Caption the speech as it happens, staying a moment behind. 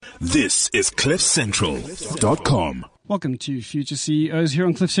This is CliffCentral.com. Welcome to Future CEOs here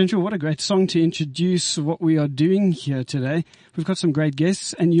on Cliff Central. What a great song to introduce what we are doing here today. We've got some great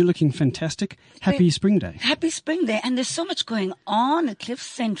guests and you're looking fantastic. Happy Spring Day. Happy Spring Day. And there's so much going on at Cliff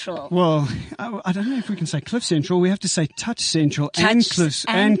Central. Well, I don't know if we can say Cliff Central. We have to say Touch Central and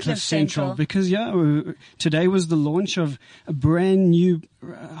Cliff Central. Because, today was the launch of a brand new,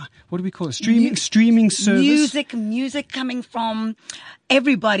 what do we call it? Streaming service. Music coming from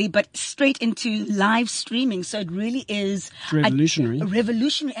everybody, but straight into live streaming. So it really is revolutionary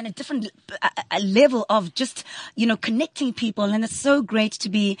and a different a level of just, connecting people. And it's so great to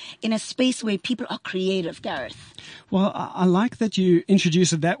be in a space where people are creative, Gareth. Well, I like that you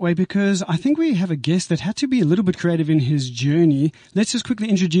introduce it that way because I think we have a guest that had to be a little bit creative in his journey. Let's just quickly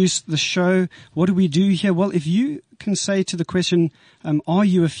introduce the show. What do we do here? Well, if you can say to the question, are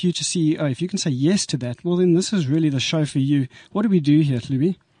you a future CEO? If you can say yes to that, well, then this is really the show for you. What do we do here,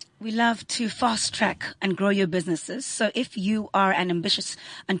 Hlubi? We love to fast track and grow your businesses. So if you are an ambitious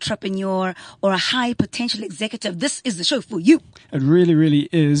entrepreneur or a high potential executive, this is the show for you. It really, really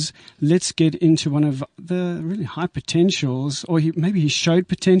is. Let's get into one of the really high potentials, or maybe he showed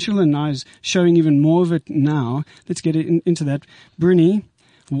potential and now is showing even more of it now. Let's get into that. Bruni,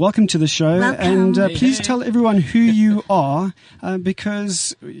 welcome to the show. Welcome. And please tell everyone who you are,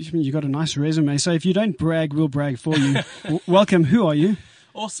 because you got a nice resume. So if you don't brag, we'll brag for you. Welcome. Who are you?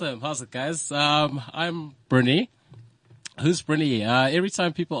 Awesome. How's it, guys? I'm Bruni. Who's Bruni? Every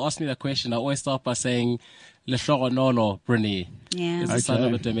time people ask me that question, I always start by saying, Leshogonolo Bruni. Yeah. Is the son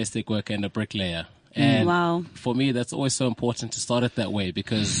of a domestic worker and a bricklayer. And for me, that's always so important to start it that way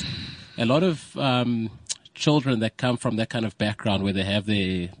because a lot of children that come from that kind of background where they have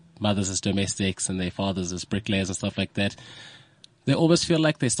their mothers as domestics and their fathers as bricklayers and stuff like that, they almost feel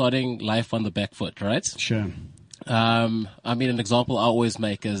like they're starting life on the back foot, right? Sure. An example I always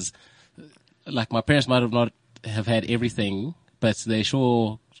make is like my parents might not have had everything, but they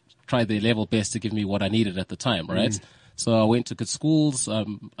sure tried their level best to give me what I needed at the time, right? So I went to good schools.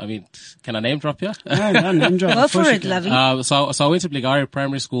 Can I name drop here? No, name drop. Go for it, lovey. So I went to Bligari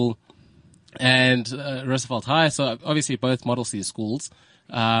Primary School and Roosevelt High. So obviously both Model C schools.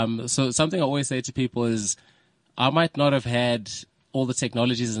 So something I always say to people is I might not have had all the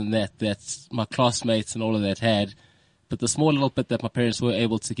technologies and that my classmates and all of that had, but the small little bit that my parents were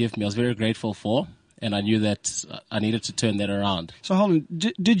able to give me, I was very grateful for, and I knew that I needed to turn that around. So hold on,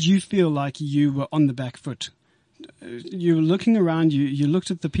 did you feel like you were on the back foot? You were looking around, you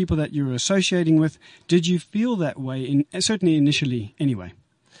looked at the people that you were associating with. Did you feel that way, certainly initially anyway?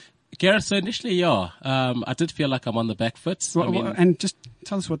 Gareth, so initially, yeah. I did feel like I'm on the back foot. And just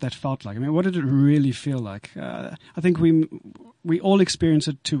tell us what that felt like. What did it really feel like? I think we all experience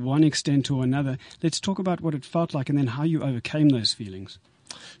it to one extent or another. Let's talk about what it felt like and then how you overcame those feelings.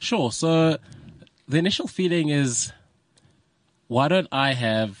 Sure. So the initial feeling is, why don't I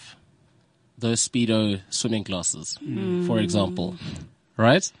have those Speedo swimming glasses, for example,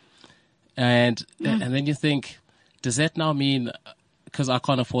 right? And then you think, does that now mean because I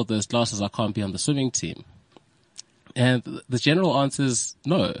can't afford those glasses, I can't be on the swimming team? And the general answer is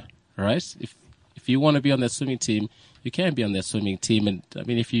no, right? If you want to be on that swimming team, you can be on that swimming team. And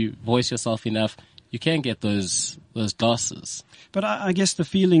if you voice yourself enough, you can get those glasses. But I guess the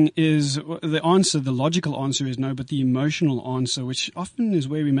feeling is, the logical answer is no, but the emotional answer, which often is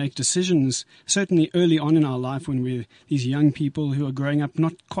where we make decisions, certainly early on in our life when we're these young people who are growing up,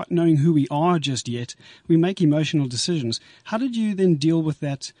 not quite knowing who we are just yet, we make emotional decisions. How did you then deal with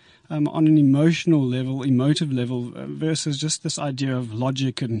that on an emotional level, emotive level, versus just this idea of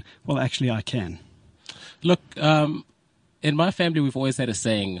logic and, well, actually I can? Look, in my family, we've always had a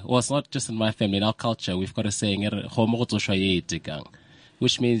saying. Well, it's not just in my family. In our culture, we've got a saying,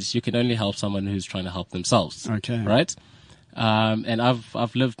 which means you can only help someone who's trying to help themselves. Okay. Right? And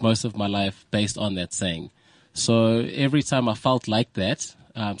I've lived most of my life based on that saying. So every time I felt like that,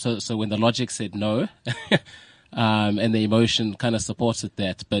 so when the logic said no, and the emotion kind of supported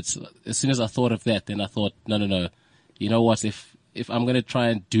that, but as soon as I thought of that, then I thought, no. You know what? If I'm going to try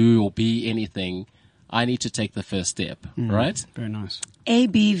and do or be anything, I need to take the first step, right? Very nice.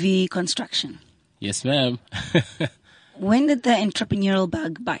 ABV Construction. Yes, ma'am. When did the entrepreneurial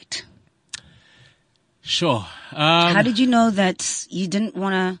bug bite? Sure. How did you know that you didn't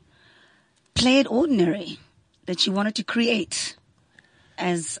want to play it ordinary, that you wanted to create,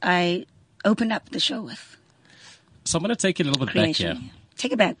 as I opened up the show with? So I'm going to take it a little bit back here.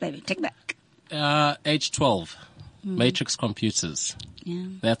 Take it back, baby. Take it back. Age 12. Matrix computers. Yeah.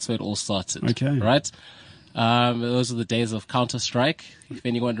 That's where it all started. Okay. Right? Those are the days of Counter-Strike, if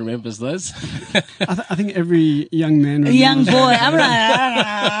anyone remembers those. I think every young man. A young boy. I'm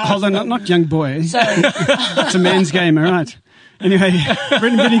like, Hold on, not young boy. sorry. It's a man's game, all right. Anyway,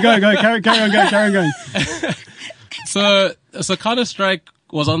 Brittany, go, carry on going. So Counter-Strike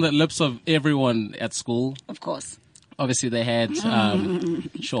was on the lips of everyone at school. Of course. Obviously, they had,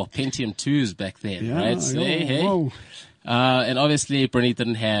 Pentium 2s back then, right? So, hey. Whoa. And obviously, Brittany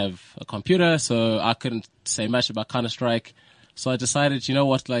didn't have a computer, so I couldn't say much about Counter-Strike. So I decided, you know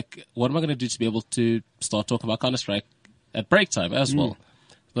what, what am I going to do to be able to start talking about Counter-Strike at break time as well?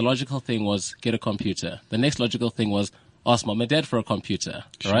 The logical thing was get a computer. The next logical thing was ask mom and dad for a computer,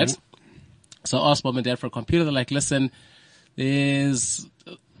 right? So I asked mom and dad for a computer. They're like, listen, there's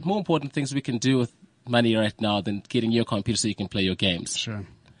more important things we can do with money right now than getting you a computer so you can play your games. Sure.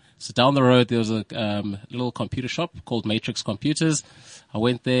 So down the road, there was a little computer shop called Matrix Computers. I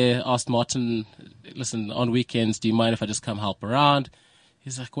went there, asked Martin, listen, on weekends, do you mind if I just come help around?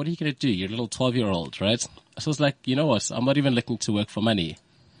 He's like, what are you going to do? You're a little 12-year-old, right? So I was like, you know what? I'm not even looking to work for money.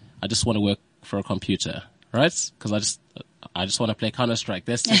 I just want to work for a computer, right? Because I just want to play Counter-Strike.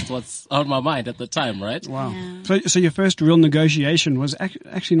 That's just what's on my mind at the time, right? Wow. Yeah. So your first real negotiation was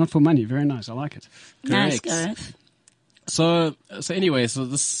actually not for money. Very nice. I like it. Nice, Correct. Gareth. So anyway,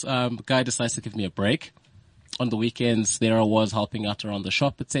 this guy decides to give me a break. On the weekends, there I was helping out around the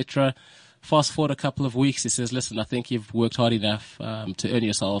shop, etc. Fast forward a couple of weeks, he says, listen, I think you've worked hard enough to earn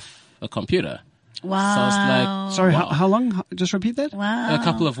yourself a computer. Wow. So I was like, Sorry, wow. how long? Just repeat that. Wow. A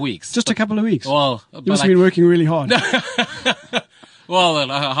couple of weeks. Just a couple of weeks. Well, You must have been working really hard. well,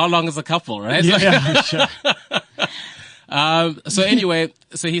 how long is a couple, right? Yeah, sure. So anyway,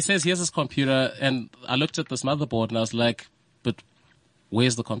 so he says, here's his computer, and I looked at this motherboard and I was like, but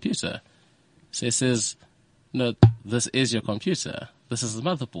where's the computer? So he says, no, this is your computer. This is the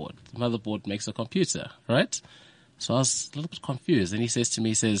motherboard. The motherboard makes a computer, right? So I was a little bit confused. And he says to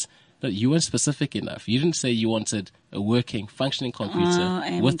me, no, you weren't specific enough. You didn't say you wanted a working, functioning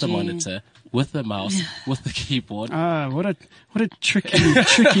computer with the OMG. monitor, with the mouse, with the keyboard. What a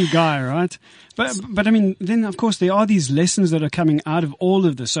tricky guy, right? But I mean, then of course there are these lessons that are coming out of all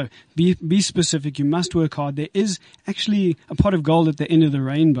of this. So be specific. You must work hard. There is actually a pot of gold at the end of the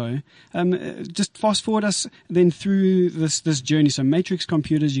rainbow. Just fast forward us then through this journey. So Matrix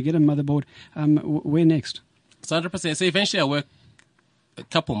Computers, you get a motherboard. Where next? So 100%. So eventually I work a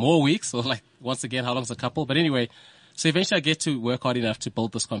couple more weeks, or once again, how long's a couple? But anyway, so eventually I get to work hard enough to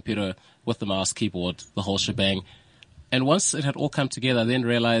build this computer with the mouse, keyboard, the whole shebang. And once it had all come together, I then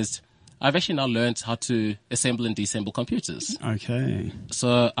realized I've actually now learned how to assemble and disassemble computers. Okay.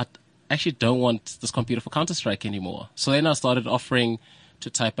 So I actually don't want this computer for Counter-Strike anymore. So then I started offering to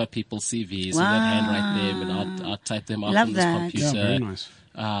type up people's CVs and then handwrite them, and I'd type them out Love on this that. computer. Yeah, very nice.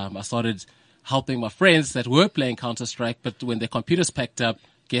 I started helping my friends that were playing Counter-Strike, but when their computers packed up,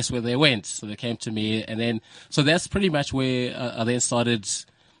 guess where they went? So they came to me, and then, so that's pretty much where I then started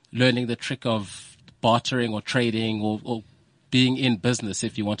learning the trick of bartering or trading or being in business,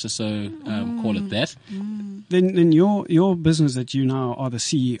 if you want to call it that. Then your business that you now are the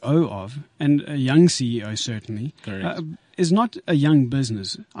CEO of, and a young CEO certainly, Correct. is not a young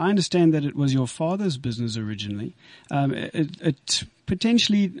business. I understand that it was your father's business originally. It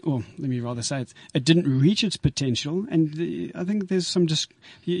potentially, or let me rather say it didn't reach its potential, and I think there's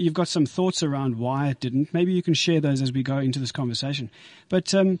you've got some thoughts around why it didn't. Maybe you can share those as we go into this conversation.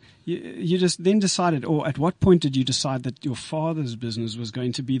 But you just then decided, or at what point did you decide that your father's business was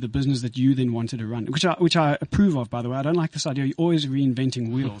going to be the business that you then wanted to run? Which I approve of, by the way. I don't like this idea. You're always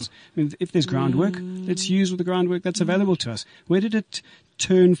reinventing wheels. I mean, if there's groundwork, let's use the groundwork that's available to us. Where did it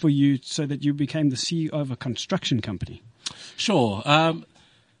turn for you so that you became the CEO of a construction company? Sure.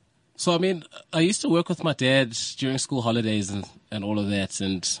 So, I mean, I used to work with my dad during school holidays and all of that.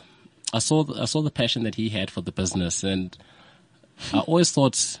 And I saw the passion that he had for the business. And I always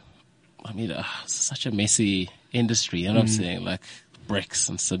thought, I mean, it's such a messy industry. You know what I'm saying? Like bricks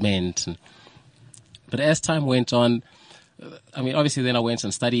and cement. But as time went on, I mean, obviously then I went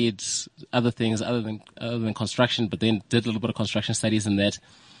and studied other things other than construction, but then did a little bit of construction studies and that.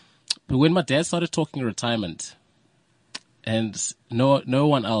 But when my dad started talking retirement, and no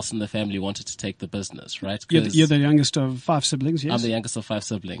one else in the family wanted to take the business, right? You're the youngest of 5 siblings, yes? I'm the youngest of 5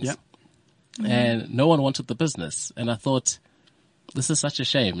 siblings. Yep. And no one wanted the business. And I thought, this is such a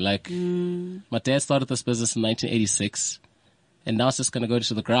shame. Like, my dad started this business in 1986, and now it's just going to go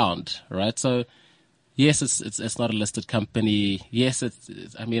to the ground, right? So, yes, it's not a listed company. Yes,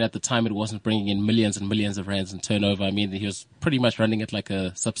 I mean, at the time it wasn't bringing in millions and millions of rands in turnover. I mean, he was pretty much running it like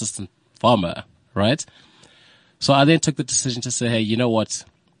a subsistence farmer, right? So I then took the decision to say, hey, you know what?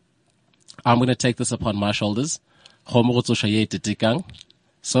 I'm going to take this upon my shoulders.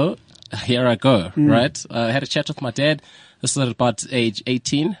 So here I go, right? I had a chat with my dad. This was at about age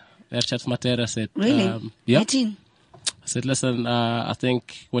 18. I had a chat with my dad. I said, Really? yeah. 18. I said, listen, I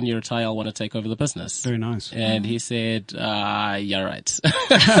think when you retire, I'll want to take over the business. Very nice. And he said, yeah, right.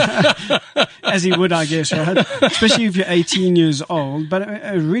 As he would, I guess, right? Especially if you're 18 years old. But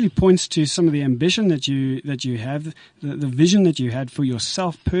it really points to some of the ambition that you have, the vision that you had for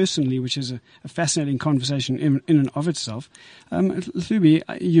yourself personally, which is a fascinating conversation in and of itself. Hlubi,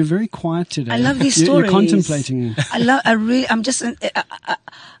 you're very quiet today. I love these You're stories. contemplating.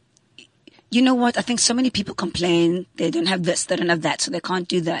 You know what? I think so many people complain they don't have this, they don't have that, so they can't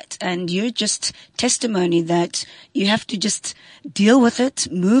do that. And you're just testimony that you have to just deal with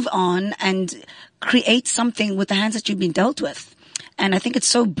it, move on, and create something with the hands that you've been dealt with. And I think it's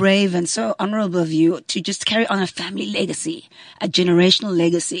so brave and so honorable of you to just carry on a family legacy, a generational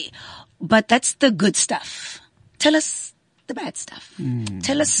legacy. But that's the good stuff. Tell us the bad stuff.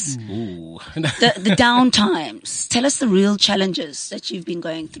 Tell us the down times. Tell us the real challenges that you've been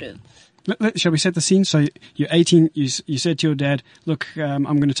going through. Shall we set the scene? So you're 18, you said to your dad, look, I'm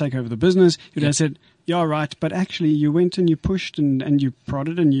going to take over the business. Your dad said, yeah, right. But actually you went and you pushed and you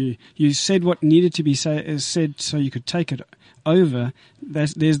prodded and you said what needed to be said so you could take it over.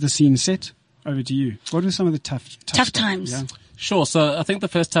 There's the scene set. Over to you. What are some of the tough times? Yeah. Sure. So I think the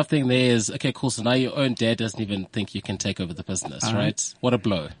first tough thing there is, okay, cool. So now your own dad doesn't even think you can take over the business, right? What a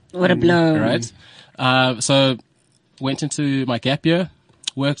blow. What a blow. Right? So went into my gap year,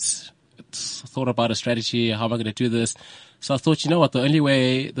 worked, thought about a strategy. How am I going to do this? So I thought, you know what? The only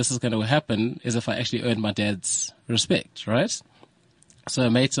way this is going to happen is if I actually earn my dad's respect, right? So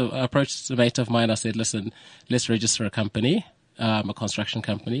I approached a mate of mine. I said, listen, let's register a company, a construction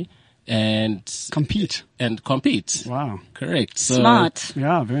company, and compete. Wow. Correct. So, smart.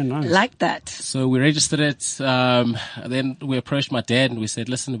 Yeah, very nice. Like that. So we registered it. Then we approached my dad and we said,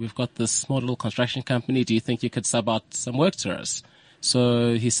 listen, we've got this small little construction company. Do you think you could sub out some work to us?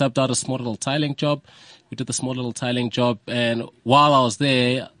 So he subbed out a small little tiling job. We did the small little tiling job. And while I was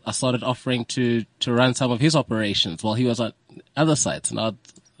there, I started offering to run some of his operations while he was at other sites, and I'd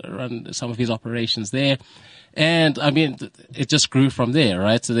run some of his operations there. And I mean, it just grew from there,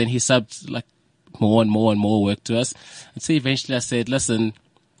 right? So then he subbed like more and more and more work to us. And so eventually I said, listen,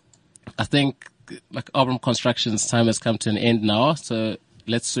 I think like Abram Construction's time has come to an end now. So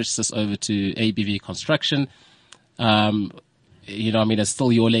let's switch this over to ABV Construction. You know, I mean, it's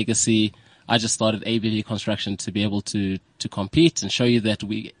still your legacy. I just started ABV Construction to be able to compete and show you that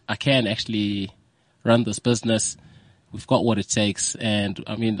I can actually run this business. We've got what it takes. And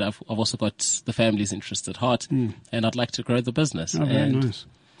I mean, I've also got the family's interest at heart, and I'd like to grow the business. Oh, very nice.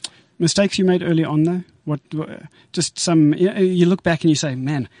 Mistakes you made early on though? What just some, you look back and you say,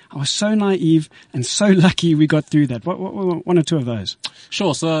 man, I was so naive and so lucky we got through that. What one or two of those?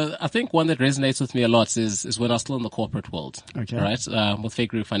 Sure. So I think one that resonates with me a lot is when I was still in the corporate world. Okay. Right. With Fair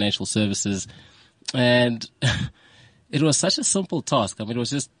Group Financial Services. And it was such a simple task. I mean, it was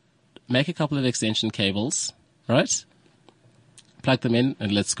just make a couple of extension cables, right? Plug them in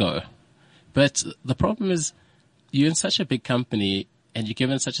and let's go. But the problem is you're in such a big company and you're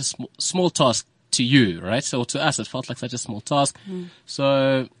given such a small task to you, right? So to us, it felt like such a small task.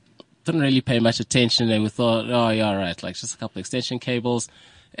 So didn't really pay much attention. And we thought, oh yeah, right. Like just a couple of extension cables.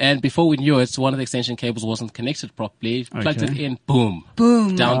 And before we knew it, one of the extension cables wasn't connected properly. Plugged it in, boom.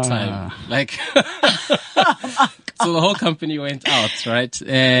 Downtime. Like, so the whole company went out, right?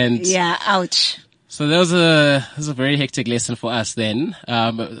 And yeah, ouch. so that was a very hectic lesson for us then,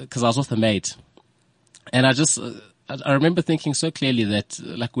 because I was with a mate. And I remember thinking so clearly that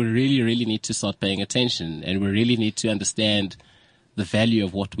like we really, really need to start paying attention and we really need to understand the value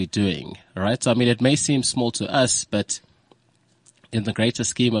of what we're doing, right? So, I mean, it may seem small to us, but in the greater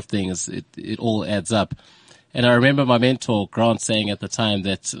scheme of things, it all adds up. And I remember my mentor, Grant, saying at the time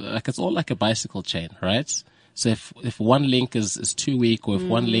that like it's all like a bicycle chain, right? So if one link is too weak or if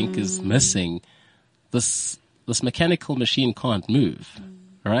one link is missing, this mechanical machine can't move,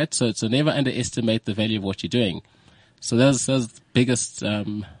 right? So never underestimate the value of what you're doing. So that's the biggest.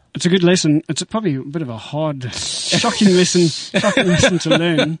 It's a good lesson. It's probably a bit of a hard, shocking lesson to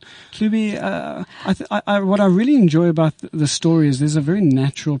learn. Hlubi, what I really enjoy about the story is there's a very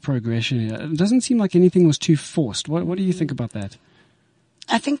natural progression here. It doesn't seem like anything was too forced. What do you think about that?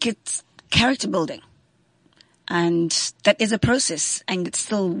 I think it's character building. And that is a process, and it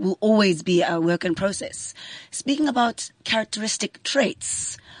still will always be a work in process. Speaking about characteristic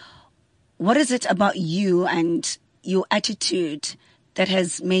traits, what is it about you and your attitude that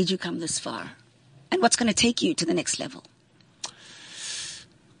has made you come this far? And what's going to take you to the next level?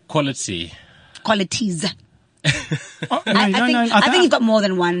 Quality. Qualities. Oh, no, I think you've got more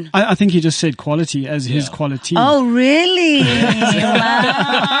than one. I think he just said quality as his quality. Oh, really? Wow.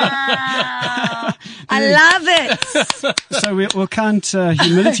 I love it. So we'll count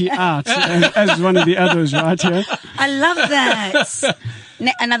humility out as one of the others right here. I love that.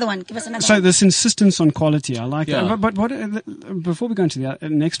 Another one. Give us another So one. this insistence on quality, I like Yeah. that. But what, before we go into the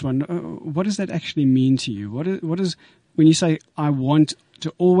next one, what does that actually mean to you? What is when you say, I want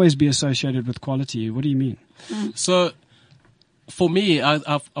to always be associated with quality, what do you mean? So, for me,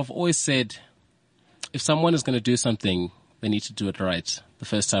 I've always said, if someone is going to do something, they need to do it right the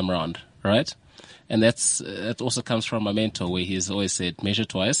first time around, right? And that also comes from my mentor, where he's always said, measure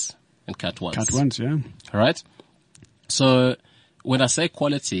twice and cut once. Cut once, yeah. All right? So, when I say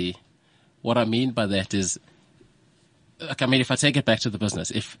quality, what I mean by that is, like, I mean, if I take it back to the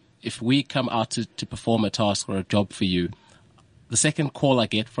business, if we come out to perform a task or a job for you, the second call I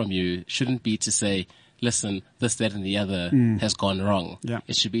get from you shouldn't be to say, listen, this, that, and the other has gone wrong. Yeah.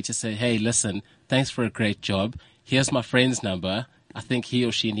 It should be to say, hey, listen, thanks for a great job. Here's my friend's number. I think he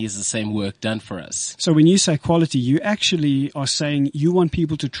or she needs the same work done for us. So when you say quality, you actually are saying you want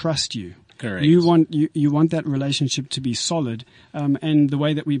people to trust you. Correct. You want that relationship to be solid, and the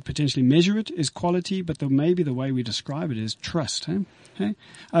way that we potentially measure it is quality, but maybe the way we describe it is trust. Okay,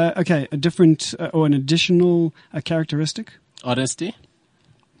 okay, a different or an additional characteristic. Honesty.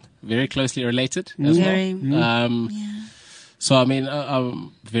 Very closely related as Very. well. So, I mean,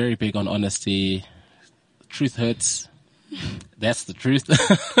 I'm very big on honesty. Truth hurts. That's the truth.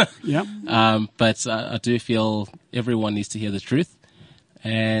 Yeah. But I do feel everyone needs to hear the truth.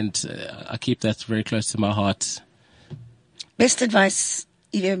 And I keep that very close to my heart. Best advice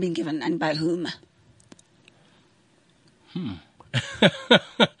you've ever been given, and by whom?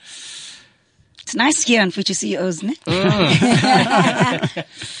 It's nice here on Future CEOs, isn't it?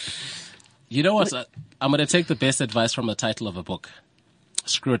 You know what? I'm going to take the best advice from the title of a book.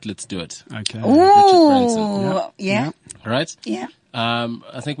 Screw it, let's do it. Okay. Ooh, yeah. Right? Yeah.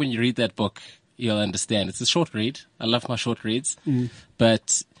 I think when you read that book, you'll understand. It's a short read. I love my short reads.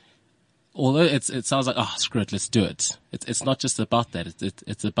 But although it sounds like, oh, screw it, let's do it. It's not just about that.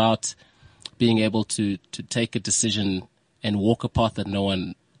 It's about being able to take a decision and walk a path that no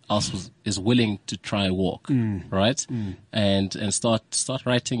one else is willing to try and walk, right? And start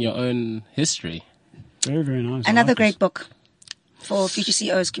writing your own history. Very, very nice. I Another like great this. book for Future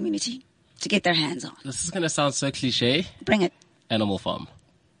CEOs community to get their hands on. This is going to sound so cliche. Bring it. Animal Farm.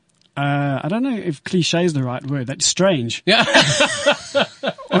 I don't know if cliche is the right word. That's strange. Yeah.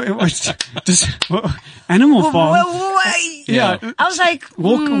 Animal Farm. Wait. Yeah. I was like,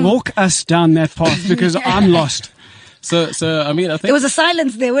 Walk us down that path because I'm lost. So I mean, I think there was a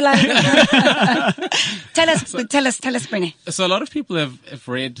silence there. We're like, tell us, Brini. so. A lot of people have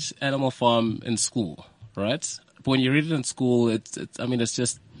read Animal Farm in school, right? But when you read it in school, it's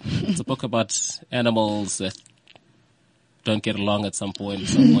a book about animals that don't get along at some point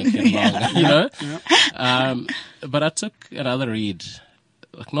get along, you know? Yeah. But I took another read,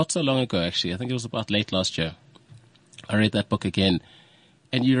 like not so long ago, actually. I think it was about late last year. I read that book again,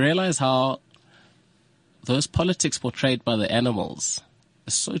 and you realize how those politics portrayed by the animals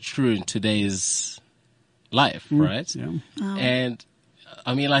are so true in today's life, right? Yeah. And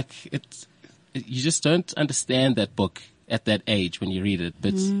I mean, like, you just don't understand that book at that age when you read it.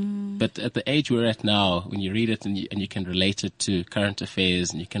 But at the age we're at now, when you read it and you can relate it to current affairs,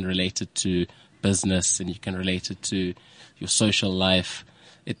 and you can relate it to business, and you can relate it to your social life,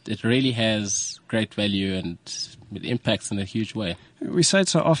 it really has great value, and it impacts in a huge way. We say it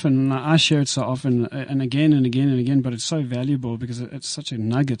so often, and I share it so often, and again and again and again, but it's so valuable because it's such a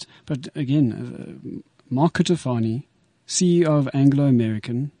nugget. But again, Mark Cutifani, CEO of Anglo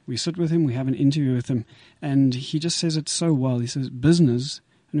American, we sit with him, we have an interview with him, and he just says it so well. He says business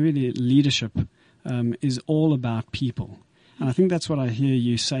and really leadership is all about people. And I think that's what I hear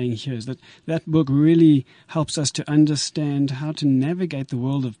you saying here, is that book really helps us to understand how to navigate the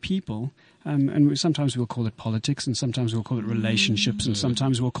world of people. And sometimes we'll call it politics, and sometimes we'll call it relationships, and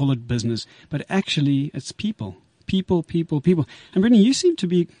sometimes we'll call it business. But actually, it's people. People. And Brittany, you seem to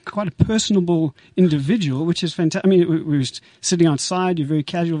be quite a personable individual, which is fantastic. I mean, we were sitting outside, you're very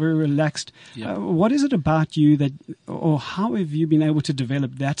casual, very relaxed. Yeah. What is it about you or how have you been able to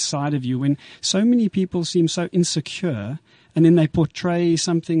develop that side of you when so many people seem so insecure, and then they portray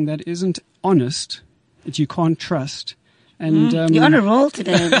something that isn't honest, that you can't trust? And You're on a roll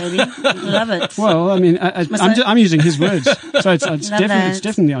today, baby. Love it. well, I mean, I'm using his words, so it's that.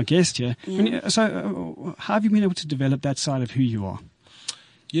 definitely our guest here. Yeah. So, how have you been able to develop that side of who you are?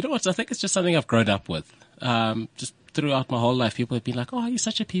 You know what? I think it's just something I've grown up with. Just throughout my whole life, people have been like, "Oh, you're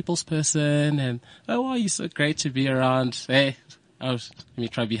such a people's person," and "Oh, you're so great to be around." Hey, let me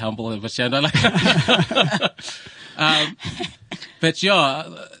try to be humble, but yeah, no, like, but yeah,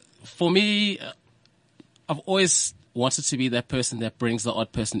 for me, I've always wanted to be that person that brings the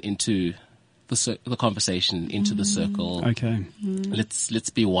odd person into the conversation, into the circle. Okay. Let's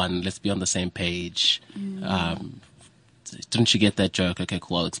be one. Let's be on the same page. Didn't you get that joke? Okay,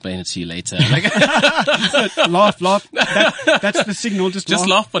 cool. I'll explain it to you later. Like, Laugh. That's the signal. Just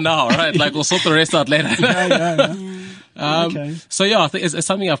laugh for now, right? Like, we'll sort the rest out later. Yeah. Okay. So yeah, I think it's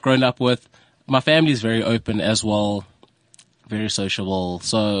something I've grown up with. My family is very open as well, very sociable.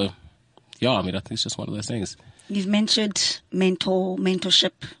 So yeah, I mean, I think it's just one of those things. You've mentioned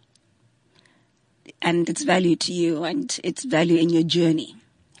mentorship, and its value to you and its value in your journey.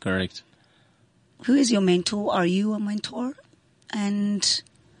 Correct. Who is your mentor? Are you a mentor? And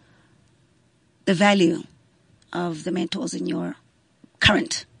the value of the mentors in your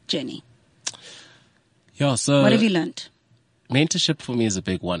current journey. Yeah, so what have you learned? Mentorship for me is a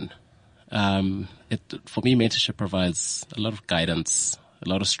big one. For me, mentorship provides a lot of guidance, a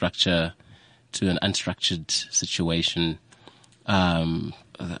lot of structure to an unstructured situation.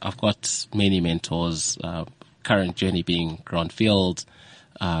 I've got many mentors, current journey being Grant Field,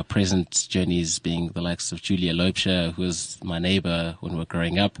 present journeys being the likes of Julia Loubser, who was my neighbor when we were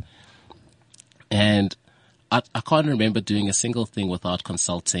growing up. And I can't remember doing a single thing without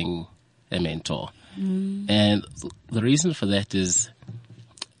consulting a mentor. And the reason for that is,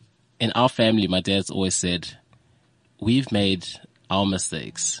 in our family, my dad's always said, we've made our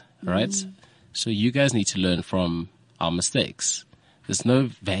mistakes, right? So you guys need to learn from our mistakes. There's no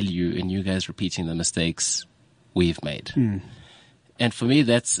value in you guys repeating the mistakes we've made. And for me,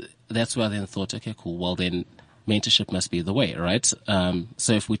 that's where I then thought, okay, cool. Well, then mentorship must be the way, right?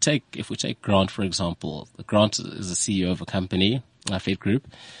 So if we take Grant, for example, Grant is the CEO of a company, Fed Group.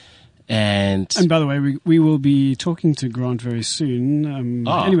 And by the way, we will be talking to Grant very soon.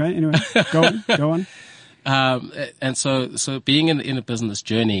 Anyway, go on. And so being in a business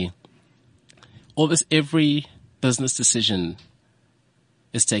journey, every business decision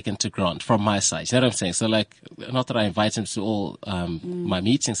is taken to Grant from my side. You know what I'm saying? So like, not that I invite him to all my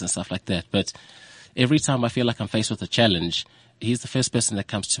meetings and stuff like that, but every time I feel like I'm faced with a challenge, he's the first person that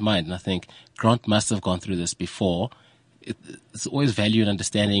comes to mind. And I think Grant must have gone through this before. It's always value in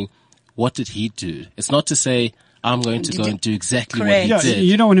understanding, what did he do? It's not to say, I'm going to go and do exactly what he did.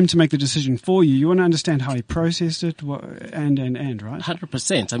 You don't want him to make the decision for you. You want to understand how he processed it, and right?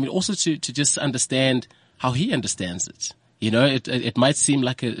 100%. I mean, also to just understand how he understands it. You know, it might seem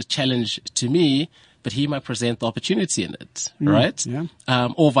like a challenge to me, but he might present the opportunity in it, right? Yeah.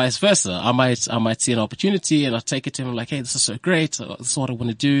 Or vice versa. I might see an opportunity and I'll take it to him like, hey, this is so great. This is what I want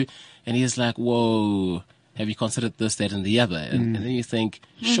to do. And he's like, whoa, have you considered this, that, and the other? And then you think,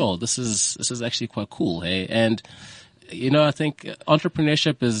 sure, this is actually quite cool. Hey, and you know, I think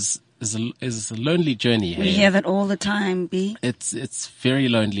entrepreneurship is a lonely journey. We hear that all the time, B. It's very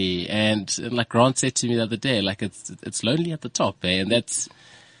lonely, and like Grant said to me the other day, like it's lonely at the top, and that's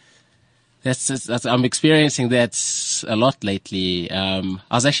I'm experiencing that a lot lately. I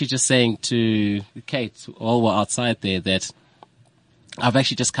was actually just saying to Kate while we're outside there that I've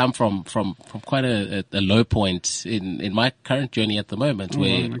actually just come from quite a low point in my current journey at the moment,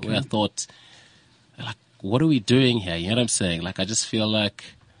 where I thought, like, what are we doing here? You know what I'm saying? Like, I just feel like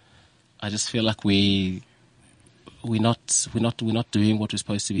we're not doing what we're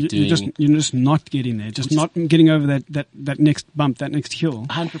supposed to be doing. You're just not getting there. Just not getting over that next bump, that next hill.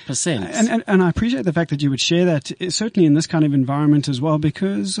 100%. And I appreciate the fact that you would share that, certainly in this kind of environment as well,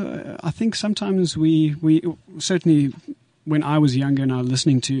 because I think sometimes we certainly, when I was younger and I was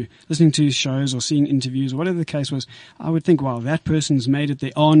listening to shows or seeing interviews or whatever the case was, I would think, wow, that person's made it.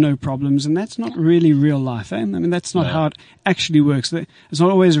 There are no problems. And that's not really real life. I mean, that's not how it actually works. It's not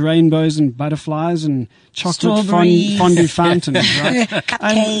always rainbows and butterflies and chocolate fondue fountains, right?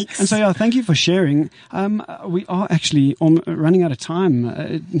 Cupcakes. And so, yeah, thank you for sharing. We are actually running out of time.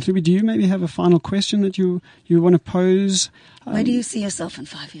 Do you maybe have a final question that you want to pose? Where do you see yourself in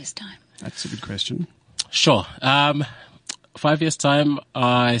 5 years' time? That's a good question. Sure. 5 years' time,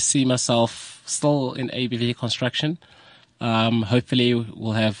 I see myself still in ABV construction. Hopefully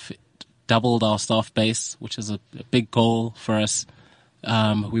we'll have doubled our staff base, which is a big goal for us.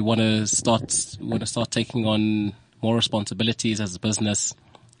 We want to start taking on more responsibilities as a business.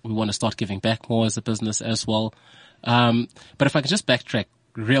 We want to start giving back more as a business as well. But if I could just backtrack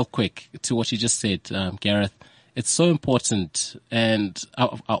real quick to what you just said, Gareth, it's so important. And I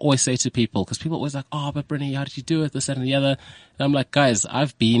always say to people, because people are always like, oh, but Brinny, how did you do it? This, that, and the other. And I'm like, guys,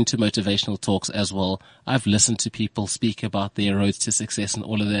 I've been to motivational talks as well. I've listened to people speak about their roads to success and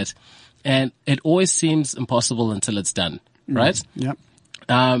all of that. And it always seems impossible until it's done, right? Yep.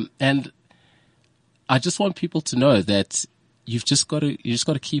 And I just want people to know that you just got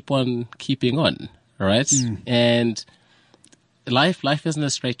to keep on keeping on, right? And life isn't a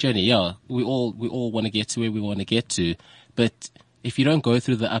straight journey. Yeah, we all want to get to where we want to get to, but if you don't go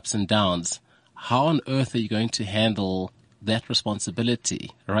through the ups and downs, how on earth are you going to handle that responsibility,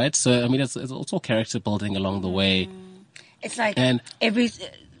 right? So I mean, it's all character building along the way. It's like every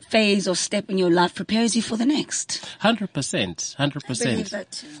phase or step in your life prepares you for the next. 100%. I believe that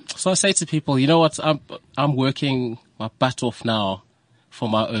too. So I say to people, you know what? I'm working my butt off now for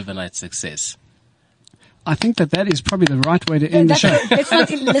my overnight success. I think that is probably the right way to end the show. Let's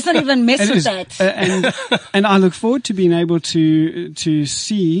not even mess with that. And I look forward to being able to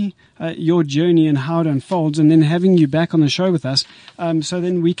see your journey and how it unfolds, and then having you back on the show with us, so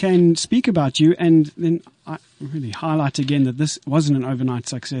then we can speak about you, and then I really highlight again that this wasn't an overnight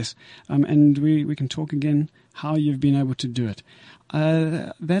success, and we can talk again how you've been able to do it.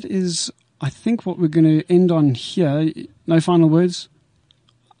 That is, I think, what we're going to end on here. No final words?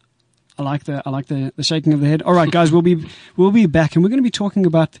 I like the shaking of the head. All right, guys, we'll be back, and we're going to be talking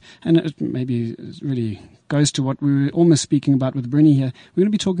about, and it maybe really goes to what we were almost speaking about with Brinny here. We're going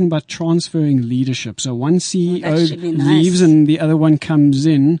to be talking about transferring leadership. So one CEO leaves and the other one comes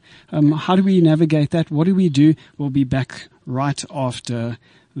in. How do we navigate that? What do we do? We'll be back right after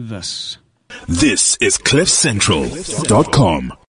this. This is CliffCentral.com.